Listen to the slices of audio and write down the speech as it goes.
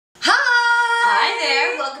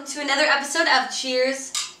welcome to another episode of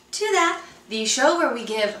Cheers to That, the show where we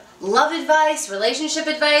give love advice, relationship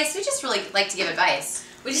advice. We just really like to give advice.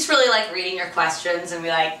 We just really like reading your questions and we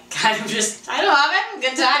like kind of just, I don't know, I'm having a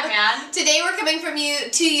good time, man. Today we're coming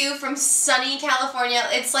to you from sunny California.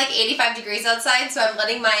 It's like 85 degrees outside, so I'm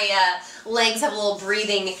letting my legs have a little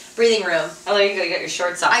breathing room. Oh, there you go, you got your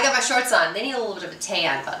shorts on. I got my shorts on. They need a little bit of a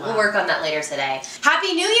tan, but we'll work on that later today.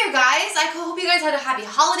 Happy New Year, guys! I hope you guys had a happy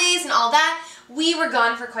holidays and all that. We were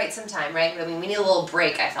gone for quite some time, right? I mean, we need a little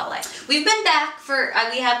break, I felt like. We have been back for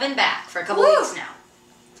a couple weeks now.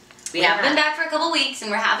 We have been back for a couple weeks, and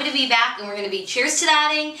we're happy to be back, and we're going to be Cheers to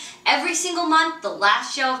Thatting every single month, the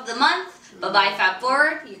last show of the month. Bye-bye, Fab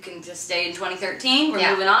Forward. You can just stay in 2013.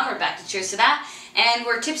 We're moving on. We're back to Cheers to That. And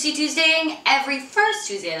we're Tipsy Tuesdaying every first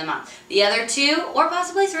Tuesday of the month. The other 2, or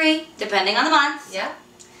possibly 3, depending on the month. Yeah.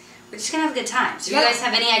 We're just going to have a good time. So if you guys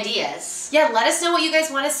have any ideas. Yeah, let us know what you guys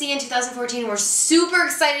want to see in 2014. We're super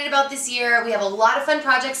excited about this year. We have a lot of fun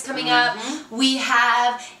projects coming up. We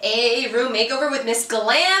have a room makeover with Miss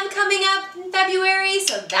Glam coming up in February,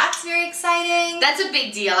 so that's very exciting. That's a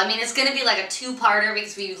big deal. I mean, it's going to be like a 2-parter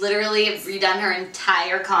because we literally have redone her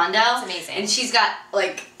entire condo. It's amazing. And she's got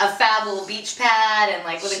like a fab little beach pad and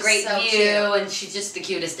like with a great view, cute. And she's just the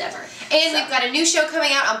cutest ever. And we've got a new show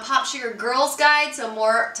coming out on Pop Sugar Girls Guide, so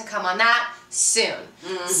more to come on that soon.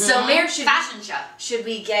 So, Mare, should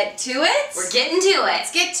we get to it? We're getting to it.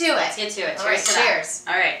 Let's get to it. Let's get to it. All right, cheers.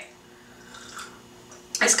 All right.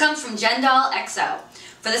 This comes from Jendal XO.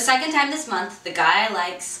 For the second time this month, the guy I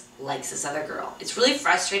likes this other girl. It's really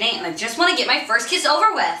frustrating, and I just want to get my first kiss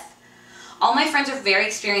over with. All my friends are very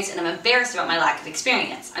experienced, and I'm embarrassed about my lack of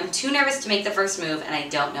experience. I'm too nervous to make the first move, and I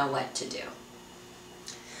don't know what to do.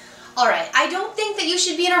 Alright, I don't think that you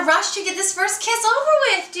should be in a rush to get this first kiss over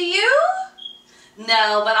with, do you?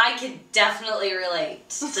 No, but I could definitely relate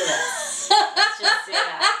to this. Let's just say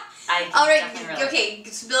that. Alright, okay,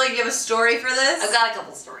 Billy, do you have a story for this? I've got a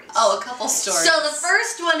couple stories. Oh, a couple stories. So the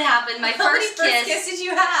first one happened, my first kiss did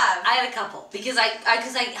you have? I had a couple, because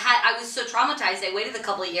I was so traumatized, I waited a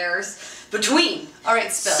couple of years between.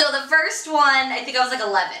 Alright, spill. So the first one, I think I was like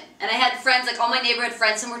 11, and I had friends, like all my neighborhood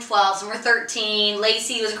friends, some were 12, some were 13,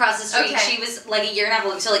 Lacey was across the street, she was like a year and a half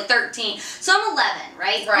old, so like 13. So I'm 11,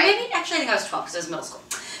 right? Right. Maybe, actually I think I was 12, because I was middle school.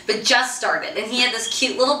 But just started, and he had this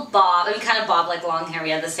cute little bob, I mean kind of bob like long hair, we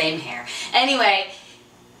had the same hair. Anyway,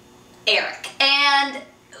 Eric, and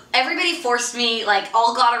everybody forced me, like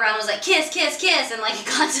all got around was like kiss, kiss, kiss, and like it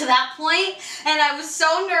got to that point, and I was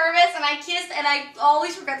so nervous, and I kissed, and I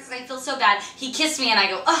always regret this, I feel so bad. He kissed me, and I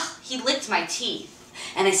go, ugh, he licked my teeth.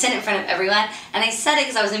 And I said it in front of everyone, and I said it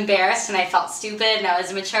because I was embarrassed, and I felt stupid, and I was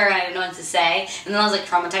immature, and I didn't know what to say, and then I was like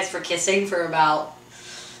traumatized for kissing for about,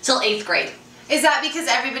 till 8th grade. Is that because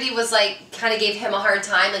everybody was like, kind of gave him a hard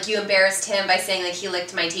time? Like you embarrassed him by saying like he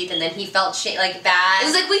licked my teeth and then he felt like bad? It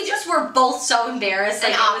was like we just were both so embarrassed.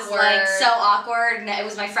 And like, awkward. It was like so awkward, and it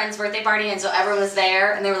was my friend's birthday party, and so everyone was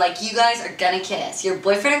there, and they were like, you guys are gonna kiss. You're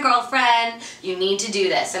boyfriend and girlfriend, you need to do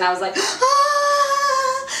this. And I was like,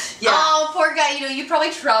 ah! Yeah. Oh, poor guy, you know, you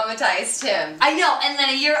probably traumatized him. I know, and then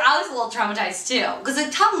I was a little traumatized too, because the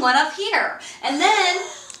tongue went up here. And then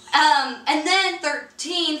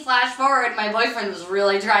 13, flash forward, my boyfriend was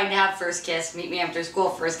really trying to have first kiss, meet me after school,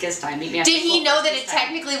 first kiss time, meet me after school. Did he know that it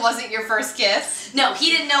technically wasn't your first kiss? No,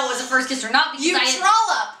 he didn't know it was a first kiss or not because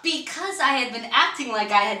because I had been acting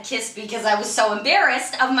like I had kissed because I was so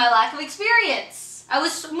embarrassed of my lack of experience. I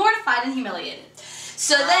was mortified and humiliated.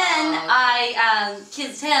 So then I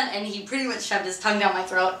kissed him, and he pretty much shoved his tongue down my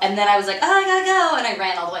throat, and then I was like, oh, I gotta go, and I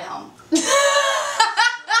ran all the way home.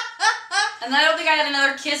 And I don't think I had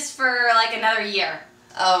another kiss for like another year.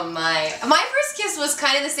 Oh my. My first kiss was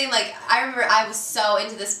kind of the same, like, I remember I was so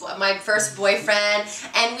into this, my first boyfriend,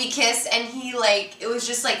 and we kissed, and he like, it was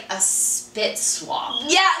just like a spit swab.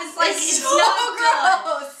 Yeah, it's like, it's so not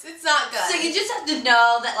gross. It's not good. So you just have to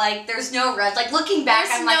know that like, there's no rush. Like looking back,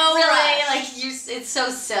 I'm like, really? Like, it's so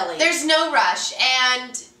silly. There's no rush,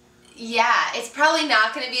 and yeah, it's probably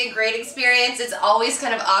not going to be a great experience. It's always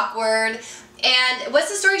kind of awkward. And what's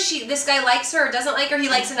the story? This guy likes her or doesn't like her. He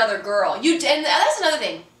likes another girl. And that's another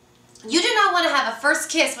thing. You do not want to have a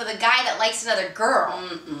first kiss with a guy that likes another girl.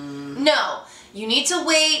 No. You need to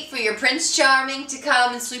wait for your Prince Charming to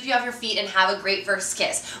come and sweep you off your feet and have a great first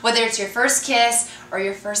kiss. Whether it's your first kiss or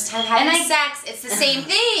your first time having sex, it's the same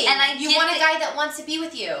thing. And you want a guy that wants to be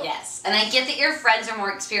with you. Yes. And I get that your friends are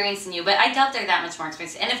more experienced than you, but I doubt they're that much more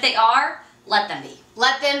experienced. And if they are, let them be.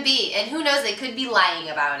 Let them be. And who knows, they could be lying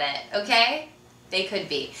about it, okay? They could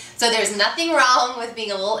be. So there's nothing wrong with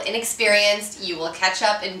being a little inexperienced. You will catch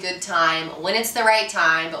up in good time when it's the right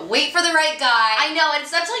time, but wait for the right guy. I know, and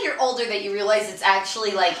it's not until you're older that you realize it's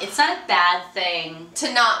actually, like, it's not a bad thing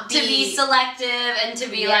to not be... to be selective and to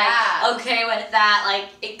be, like, okay with that. Like,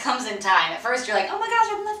 it comes in time. At first, you're like, oh my gosh,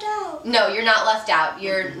 I'm left out. No, you're not left out.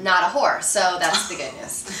 You're not a whore, so that's the good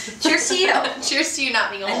news. Cheers to you. Cheers to you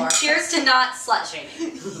not being a whore. And cheers to not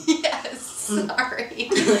slut-shaming. Yes. Sorry.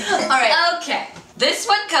 All right. Okay. This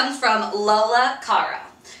one comes from Lola Cara.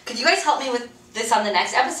 Could you guys help me with this on the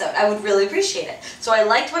next episode? I would really appreciate it. So I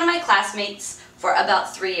liked one of my classmates for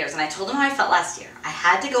about 3 years, and I told him how I felt last year. I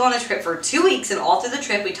had to go on a trip for 2 weeks, and all through the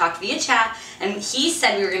trip we talked via chat, and he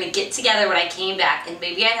said we were going to get together when I came back, and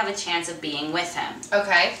maybe I'd have a chance of being with him.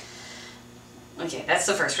 Okay. Okay, that's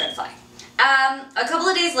the first red flag. A couple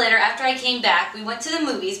of days later, after I came back, we went to the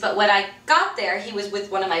movies, but when I got there, he was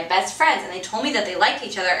with one of my best friends, and they told me that they liked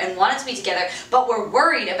each other and wanted to be together, but were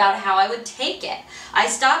worried about how I would take it. I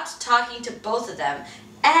stopped talking to both of them,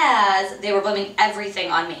 as they were blaming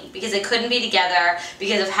everything on me, because they couldn't be together,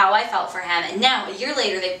 because of how I felt for him, and now, a year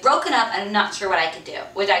later, they've broken up, and I'm not sure what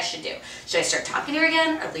I should do. Should I start talking to her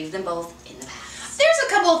again, or leave them both in the past?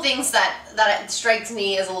 There's a couple of things that strikes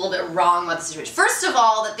me as a little bit wrong about the situation. First of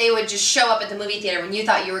all, that they would just show up at the movie theater when you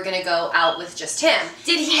thought you were going to go out with just him.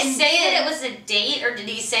 Did he say that it was a date, or did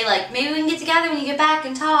he say, like, maybe we can get together when you get back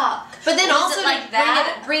and talk? But then also like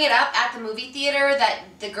bring it up at the movie theater that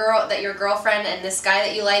your girlfriend and this guy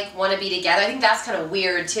that you like want to be together. I think that's kind of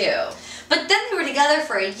weird too. But then they were together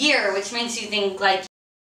for a year, which makes you think, like,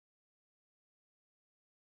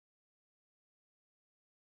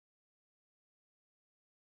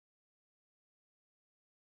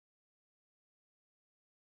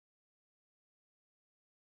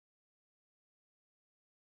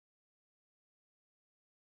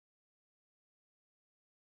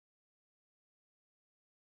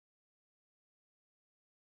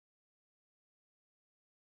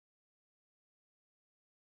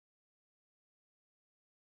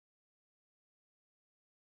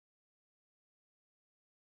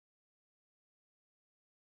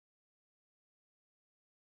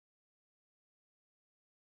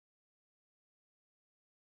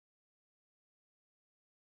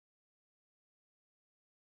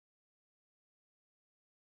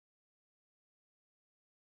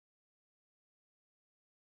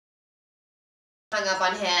 hung up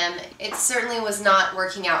on him. It certainly was not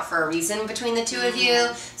working out for a reason between the two of you.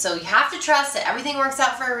 So you have to trust that everything works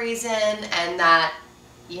out for a reason, and that,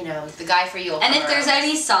 you know, the guy for you will and come if there's around.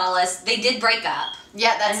 any solace, they did break up.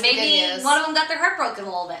 Yeah, that's and maybe the good news. one of them got their heart broken a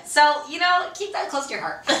little bit. So, you know, keep that close to your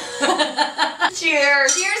heart.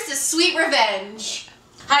 Cheers. Cheers to sweet revenge.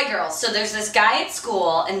 Hi, girls. So there's this guy at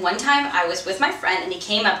school, and one time I was with my friend, and he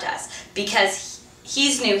came up to us because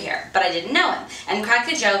he's new here, but I didn't know him, and cracked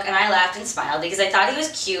a joke, and I laughed and smiled because I thought he was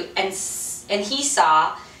cute, and he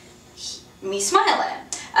saw me smile at him.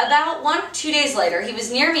 About 1 or 2 days later, he was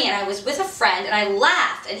near me, and I was with a friend, and I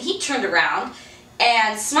laughed, and he turned around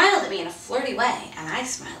and smiled at me in a flirty way, and I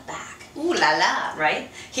smiled back. Ooh la la. Right?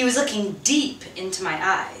 He was looking deep into my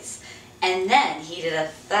eyes, and then he did a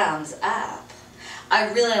thumbs up. I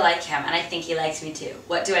really like him, and I think he likes me too.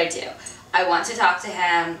 What do? I want to talk to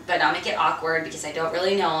him, but not make it awkward because I don't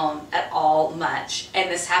really know him at all much. And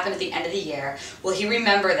this happened at the end of the year. Will he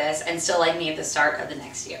remember this and still like me at the start of the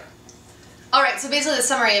next year? Alright, so basically the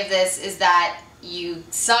summary of this is that you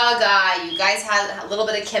saw a guy, you guys had a little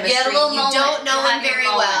bit of chemistry. You had a little moment. Don't know You him had your very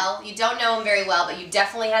moment. well. You don't know him very well, but you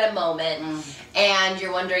definitely had a moment. And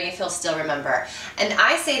you're wondering if he'll still remember. And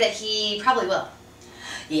I say that he probably will.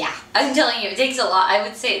 Yeah, I'm telling you, it takes a lot. I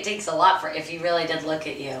would say it takes a lot for if he really did look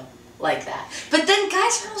at you like that. But then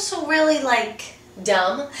guys are also really like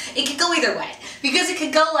Dumb. It could go either way. Because it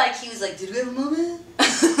could go like he was like, did we have a moment? I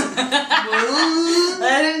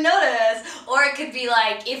didn't notice. Or it could be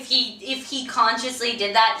like if he consciously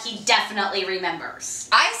did that, he definitely remembers.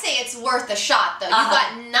 I say it's worth a shot though. You've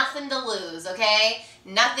got nothing to lose, okay?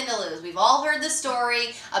 Nothing to lose. We've all heard the story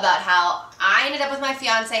about how I ended up with my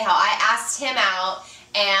fiance, how I asked him out,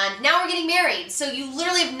 and now we're getting married. So you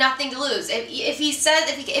literally have nothing to lose. If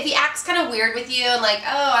he acts kind of weird with you and like,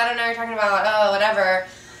 oh, I don't know what you're talking about, oh, whatever,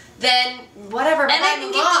 then whatever. And I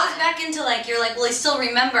think it goes back into like, you're like, well, I still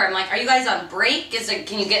remember. I'm like, are you guys on break?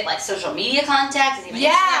 Can you get like social media contact? Is he on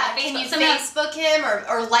yeah, Instagram, can you somehow? Facebook him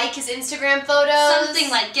or like his Instagram photos? Something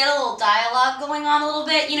like get a little dialogue going on a little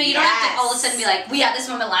bit. You know, you don't have to all of a sudden be like, we had this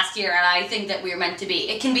moment last year and I think that we were meant to be.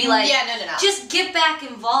 It can be like, yeah, no. just get back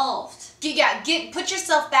involved. put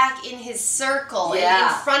yourself back in his circle,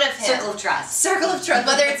 Yeah. in front of him. Circle of trust. Circle of trust,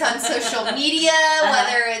 whether it's on social media,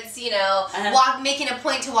 whether it's, making a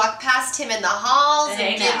point to walk past him in the halls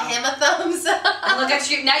and give him a thumbs up. And look at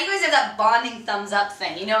you. Now you guys have that bonding thumbs up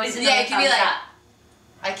thing. You know, he's in it the can be thumbs like, up.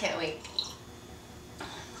 I can't wait.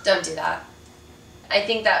 Don't do that. I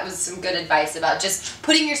think that was some good advice about just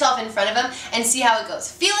putting yourself in front of him and see how it goes.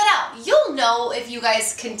 Feel it out. You'll know if you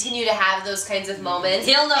guys continue to have those kinds of moments.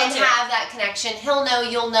 He'll know and too. have that connection. He'll know,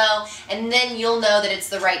 you'll know, and then you'll know that it's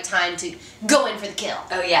the right time to go in for the kill.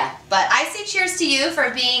 Oh, yeah. But I say cheers to you for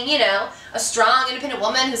being, a strong, independent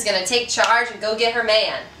woman who's going to take charge and go get her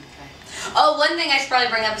man. Oh, one thing I should probably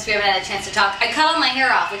bring up is we haven't had a chance to talk. I cut all my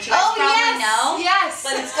hair off, which you guys probably know. Yes.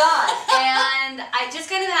 But it's gone. And I just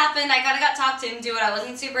kind of happened. I kind of got talked into it. I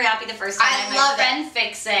wasn't super happy the first time. My friend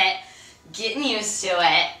fixed it. Getting used to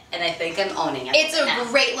it. And I think I'm owning it. It's a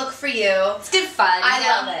great look for you. It's good fun. I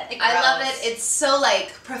love it. I love it. It's so,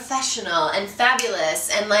 professional and fabulous.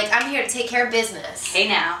 And, I'm here to take care of business. Hey,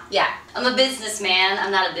 now. Yeah. I'm a businessman.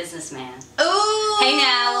 I'm not a businessman. Ooh. Hey,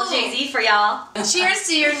 now. Little Jay-Z for y'all. Cheers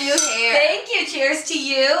to your new hair. Thank you. Cheers to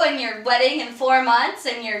you and your wedding in 4 months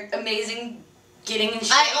and your amazing getting in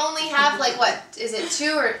shape. I only have, is it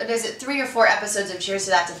 2 or is it 3 or 4 episodes of Cheers to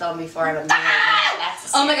That to film before I'm married?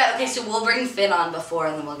 Oh my god, okay, so we'll bring Finn on before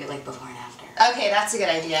and then we'll get before and after. Okay, that's a good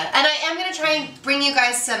idea. And I am going to try and bring you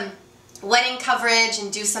guys some wedding coverage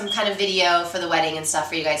and do some kind of video for the wedding and stuff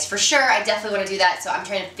for you guys. For sure, I definitely want to do that, so I'm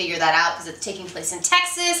trying to figure that out because it's taking place in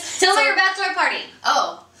Texas. Tell me your bachelor party.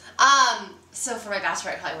 Oh, so for my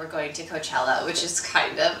bachelorette party, we're going to Coachella, which is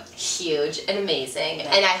kind of huge and amazing,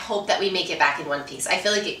 and I hope that we make it back in one piece. I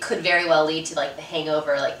feel like it could very well lead to, the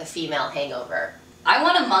hangover, the female hangover. I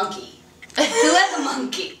want a monkey. Who has a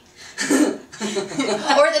monkey?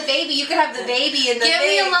 Or the baby. You could have the baby in the Give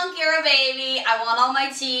me a monkey or a baby. I want all my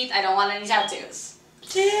teeth. I don't want any tattoos.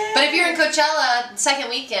 But if you're in Coachella, second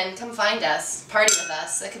weekend, come find us. Party with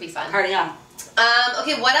us. That could be fun. Party on.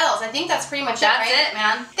 Okay, what else? I think that's pretty much That's it, right? it,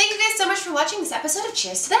 man. Thank you guys so much for watching this episode of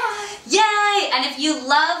Cheers to That. Yay! And if you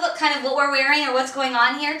love kind of what we're wearing or what's going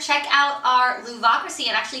on here, check out our Louvocracy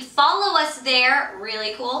and actually follow us there.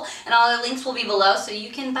 Really cool. And all the links will be below so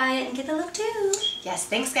you can buy it and get the look too. Yes,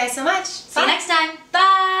 thanks guys so much. See you next time.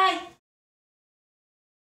 Bye!